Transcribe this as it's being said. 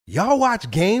Y'all watch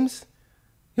games?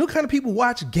 You know what kind of people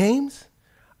watch games?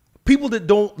 People that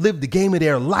don't live the game of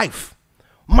their life.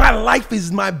 My life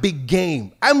is my big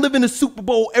game. I'm living the Super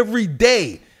Bowl every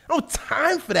day. No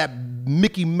time for that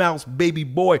Mickey Mouse baby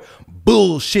boy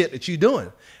bullshit that you're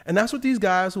doing. And that's what these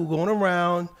guys who are going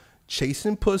around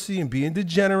chasing pussy and being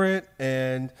degenerate,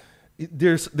 and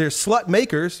they're slut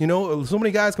makers. You know, so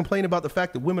many guys complain about the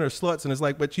fact that women are sluts, and it's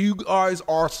like, but you guys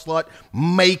are slut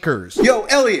makers. Yo,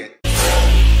 Elliott.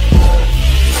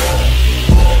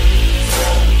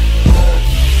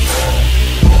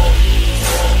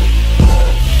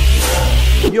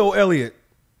 Yo, Elliott.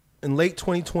 In late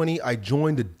 2020, I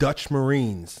joined the Dutch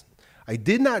Marines. I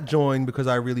did not join because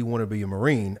I really want to be a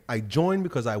Marine. I joined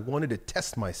because I wanted to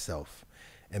test myself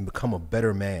and become a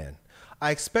better man.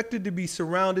 I expected to be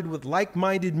surrounded with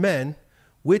like-minded men,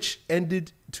 which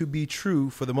ended to be true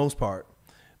for the most part.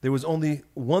 There was only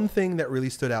one thing that really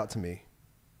stood out to me.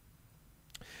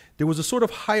 There was a sort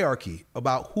of hierarchy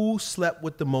about who slept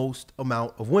with the most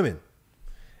amount of women.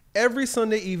 Every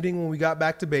Sunday evening when we got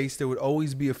back to base, there would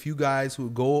always be a few guys who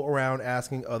would go around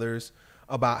asking others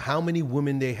about how many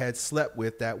women they had slept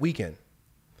with that weekend.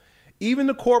 Even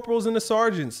the corporals and the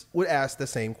sergeants would ask the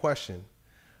same question.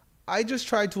 I just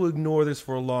tried to ignore this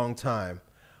for a long time,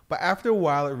 but after a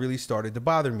while it really started to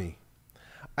bother me.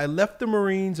 I left the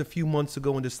Marines a few months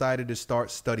ago and decided to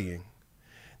start studying.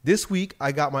 This week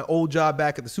I got my old job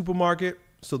back at the supermarket,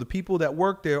 so the people that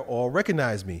work there all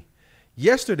recognize me.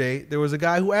 Yesterday, there was a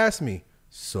guy who asked me,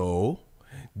 "So,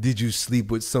 did you sleep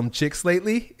with some chicks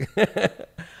lately?"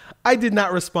 I did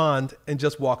not respond and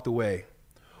just walked away.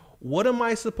 What am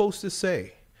I supposed to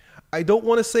say? I don't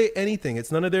want to say anything.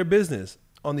 It's none of their business.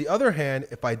 On the other hand,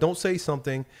 if I don't say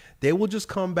something, they will just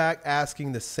come back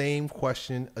asking the same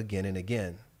question again and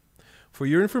again. For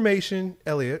your information,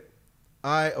 Elliott,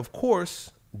 I, of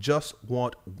course, just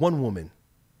want one woman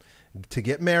to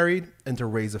get married and to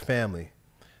raise a family.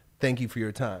 Thank you for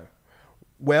your time.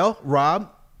 Well,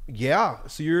 Rob, yeah.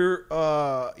 So you're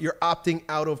opting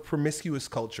out of promiscuous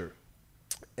culture.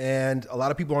 And a lot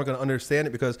of people aren't going to understand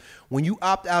it, because when you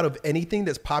opt out of anything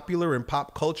that's popular in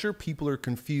pop culture, people are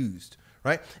confused,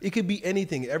 right? It could be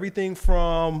anything, everything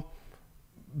from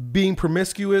being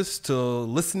promiscuous to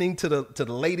listening to the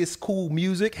latest cool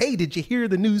music. Hey, did you hear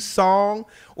the new song?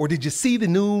 Or did you see the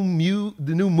new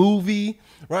movie,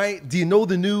 right? Do you know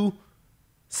the new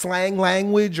slang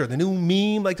language or the new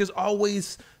meme? Like, there's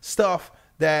always stuff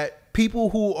that people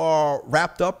who are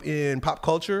wrapped up in pop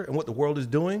culture and what the world is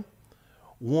doing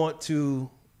want to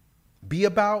be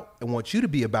about and want you to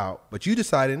be about. But you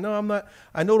decided, no, I'm not.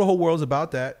 I know the whole world's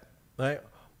about that, right?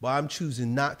 But I'm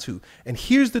choosing not to. And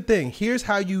here's the thing. Here's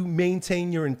how you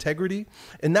maintain your integrity.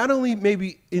 And not only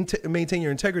maybe maintain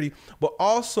your integrity, but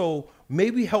also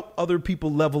maybe help other people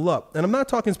level up. And I'm not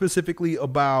talking specifically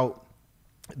about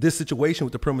this situation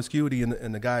with the promiscuity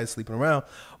and the guys sleeping around,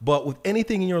 but with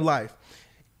anything in your life,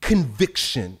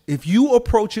 conviction. If you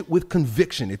approach it with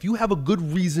conviction, if you have a good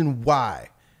reason why,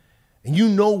 and you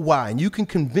know why, and you can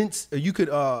convince, or you could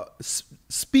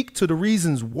speak to the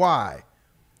reasons why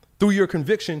through your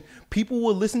conviction, people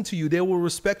will listen to you, they will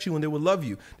respect you, and they will love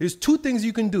you. There's two things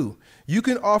you can do. You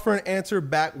can offer an answer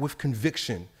back with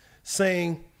conviction,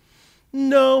 saying,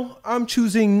 no, I'm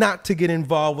choosing not to get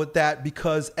involved with that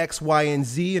because X, Y, and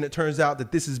Z, and it turns out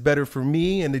that this is better for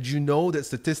me, and did you know that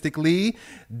statistically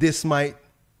this might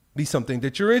be something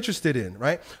that you're interested in,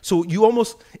 right? So you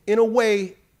almost, in a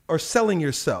way, are selling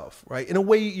yourself, right? In a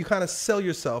way, you kind of sell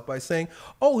yourself by saying,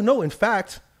 oh, no, in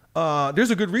fact,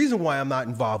 there's a good reason why I'm not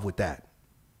involved with that,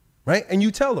 right? And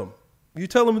you tell them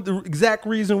the exact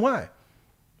reason why.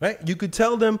 Right? You could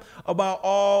tell them about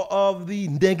all of the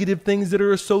negative things that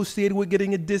are associated with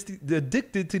getting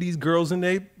addicted to these girls and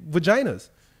their vaginas.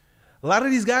 A lot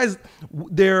of these guys,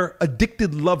 they're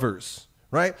addicted lovers,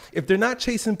 right? If they're not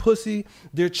chasing pussy,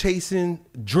 they're chasing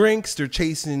drinks, they're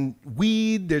chasing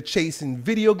weed, they're chasing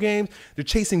video games, they're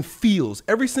chasing feels.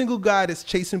 Every single guy that's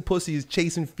chasing pussy is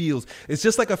chasing feels. It's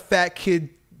just like a fat kid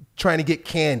trying to get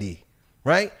candy,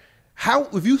 right?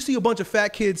 If you see a bunch of fat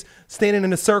kids standing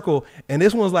in a circle and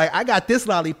this one's like, I got this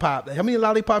lollipop. How many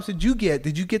lollipops did you get?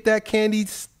 Did you get that candy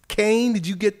cane? Did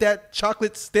you get that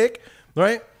chocolate stick?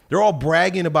 Right? They're all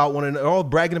bragging about one another. They're all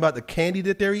bragging about the candy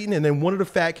that they're eating. And then one of the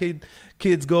fat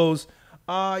kids goes,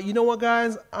 you know what,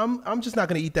 guys? I'm just not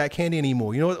going to eat that candy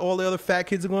anymore. You know what all the other fat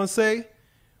kids are going to say?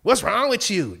 What's wrong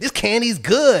with you? This candy's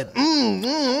good.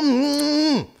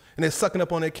 And they're sucking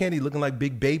up on their candy looking like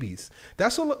big babies.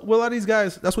 That's what a lot of these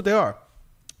guys, that's what they are.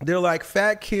 They're like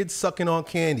fat kids sucking on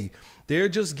candy. They're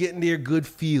just getting their good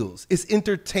feels. It's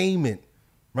entertainment,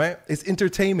 right? It's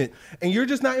entertainment, and you're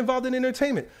just not involved in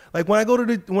entertainment. Like when I go to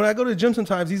the gym,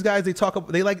 sometimes these guys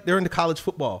they're into college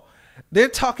football. They're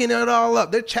talking it all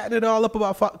up. They're chatting it all up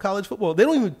about college football.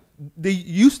 They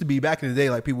used to be back in the day,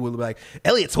 like people would be like,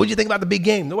 Elliott, so what'd you think about the big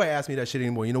game? Nobody asks me that shit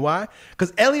anymore. You know why?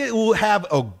 Because Elliott will have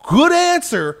a good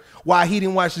answer why he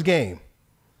didn't watch the game.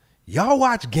 Y'all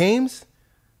watch games?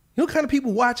 You know what kind of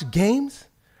people watch games?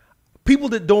 People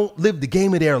that don't live the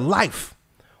game of their life.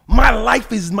 My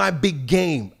life is my big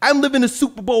game. I'm living the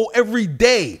Super Bowl every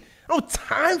day. I don't have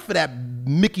time for that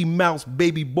Mickey Mouse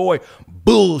baby boy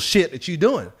bullshit that you're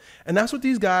doing. And that's what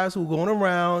these guys who are going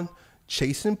around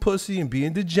chasing pussy and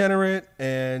being degenerate,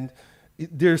 and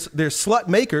there's slut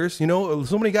makers. You know,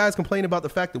 so many guys complain about the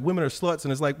fact that women are sluts,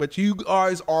 and it's like, but you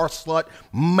guys are slut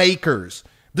makers.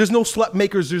 There's no slut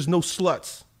makers. There's no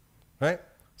sluts, right?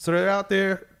 So they're out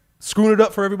there screwing it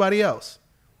up for everybody else.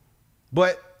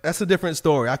 But that's a different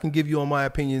story. I can give you all my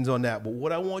opinions on that. But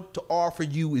what I want to offer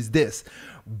you is this: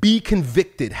 be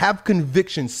convicted, have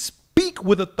conviction, speak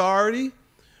with authority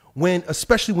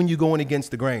especially when you're going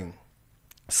against the grain.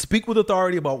 Speak with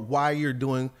authority about why you're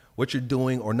doing what you're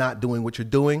doing or not doing what you're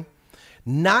doing.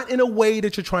 Not in a way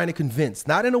that you're trying to convince,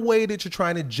 not in a way that you're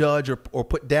trying to judge or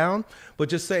put down, but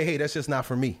just say, hey, that's just not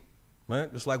for me, right?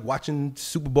 Just like watching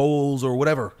Super Bowls or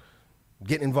whatever,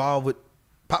 getting involved with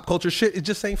pop culture shit, it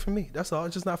just ain't for me. That's all.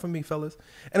 It's just not for me, fellas.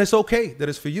 And it's okay that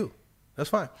it's for you. That's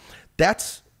fine.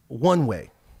 That's one way.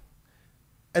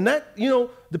 And that, you know,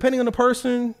 depending on the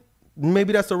person,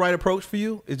 maybe that's the right approach for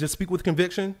you, is just speak with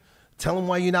conviction. Tell them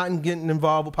why you're not getting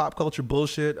involved with pop culture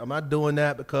bullshit. I'm not doing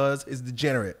that because it's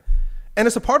degenerate. And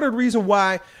it's a part of the reason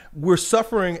why we're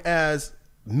suffering as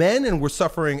men and we're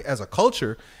suffering as a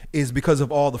culture is because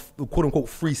of all the quote unquote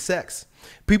free sex.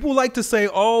 People like to say,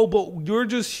 oh, but you're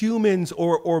just humans,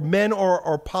 or men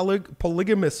are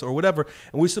polygamous or whatever,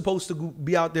 and we're supposed to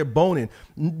be out there boning.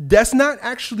 That's not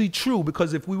actually true,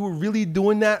 because if we were really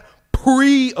doing that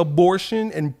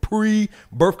pre-abortion and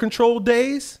pre-birth control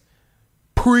days,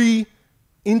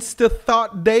 pre-insta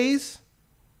thought days,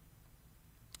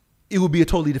 it would be a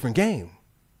totally different game,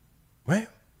 right?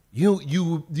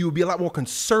 You would be a lot more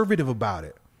conservative about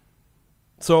it.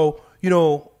 So, you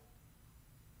know,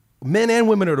 men and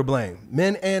women are to blame.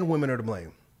 Men and women are to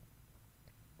blame.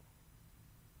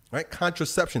 Right?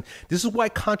 Contraception. This is why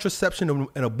contraception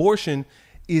and abortion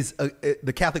is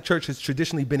the Catholic Church has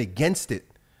traditionally been against it.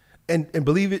 And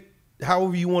believe it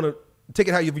however you want to, take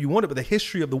it however you want it, but the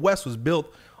history of the West was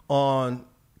built on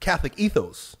Catholic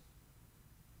ethos,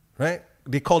 right?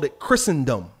 They called it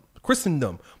Christendom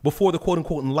before the quote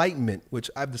unquote Enlightenment, which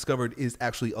I've discovered is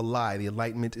actually a lie. The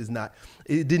Enlightenment is not,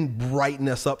 it didn't brighten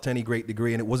us up to any great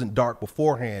degree, and it wasn't dark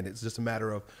beforehand. It's just a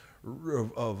matter of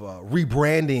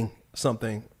rebranding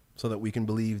something so that we can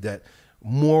believe that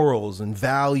morals and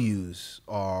values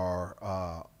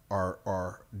are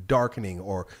darkening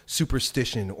or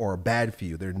superstition or bad for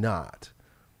you. They're not.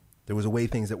 There was a way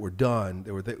things that were done.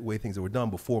 There were way things that were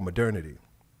done before modernity.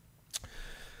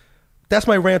 That's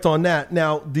my rant on that.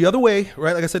 Now, the other way,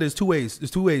 right? Like I said, there's two ways. There's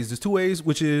two ways,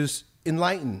 which is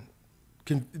enlighten,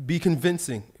 be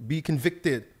convincing, be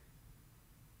convicted,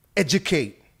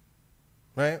 educate,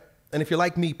 right? And if you're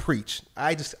like me, preach.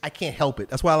 I can't help it.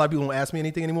 That's why a lot of people don't ask me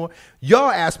anything anymore. Y'all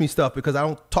ask me stuff because I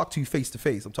don't talk to you face to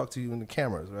face. I'm talking to you in the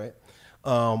cameras, right?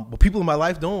 But people in my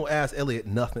life don't ask Elliott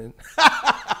nothing.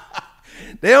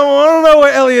 They don't want to know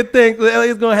what Elliott thinks.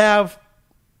 Elliott's going to have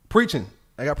preaching.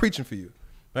 I got preaching for you,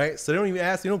 right? So they don't even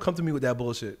ask. They don't come to me with that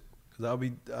bullshit, because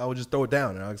I will just throw it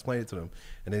down and I'll explain it to them,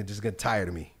 and they just get tired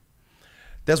of me.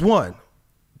 That's one.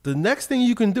 The next thing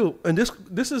you can do, and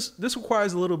this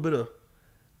requires a little bit of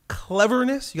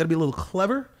cleverness. You got to be a little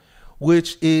clever,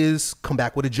 which is come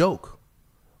back with a joke.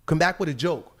 Come back with a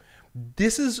joke.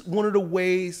 This is one of the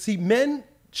ways. See, men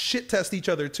shit test each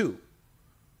other too.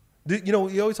 You know,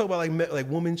 you always talk about like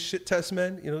women shit test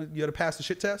men. You know, you got to pass the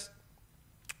shit test.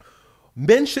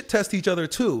 Men shit test each other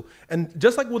too. And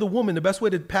just like with a woman, the best way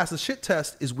to pass the shit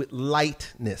test is with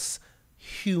lightness,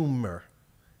 humor,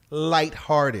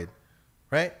 lighthearted,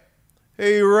 right?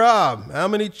 Hey, Rob, how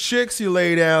many chicks you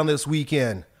lay down this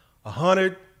weekend?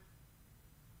 100,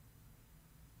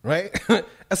 right?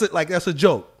 That's a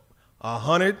joke.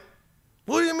 100.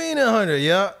 What do you mean 100?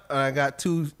 Yeah, I got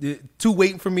two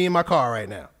waiting for me in my car right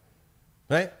now,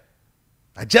 right?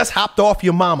 I just hopped off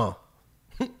your mama,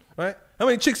 right? How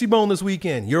many chicks you boned this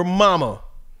weekend? Your mama.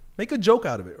 Make a joke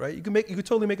out of it, right? You can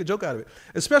totally make a joke out of it,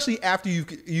 especially after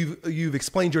you've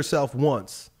explained yourself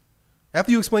once.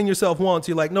 After you explain yourself once,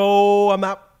 you're like, no, I'm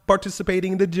not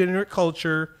participating in the degenerate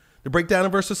culture, the breakdown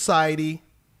of our society,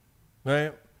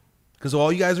 right? Because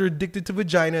all you guys are addicted to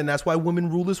vagina, and that's why women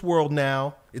rule this world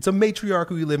now. It's a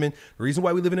matriarchy we live in. The reason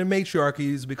why we live in a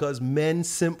matriarchy is because men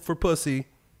simp for pussy,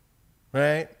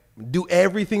 right? Do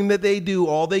everything that they do.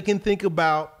 All they can think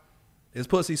about is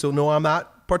pussy. So no, I'm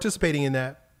not participating in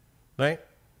that, right?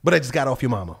 But I just got off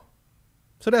your mama.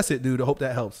 So that's it, dude. I hope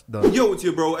that helps. Done. Yo, it's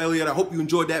your bro, Elliott. I hope you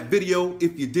enjoyed that video.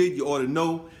 If you did, you ought to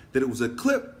know that it was a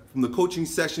clip from the coaching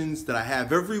sessions that I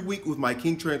have every week with my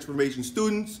King Transformation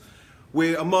students,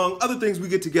 where among other things, we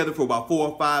get together for about 4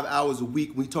 or 5 hours a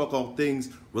week. We talk on things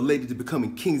related to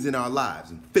becoming kings in our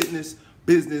lives, in fitness,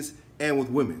 business, and with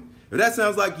women. If that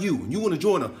sounds like you, and you want to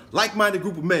join a like-minded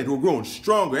group of men who are growing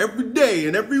stronger every day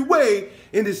in every way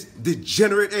in this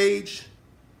degenerate age,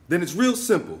 then it's real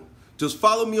simple. Just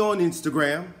follow me on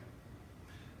Instagram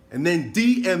and then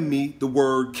DM me the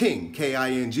word King,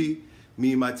 K-I-N-G.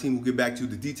 Me and my team will get back to you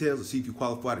the details and see if you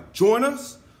qualify to join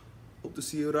us. Hope to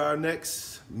see you at our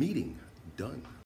next meeting. Done.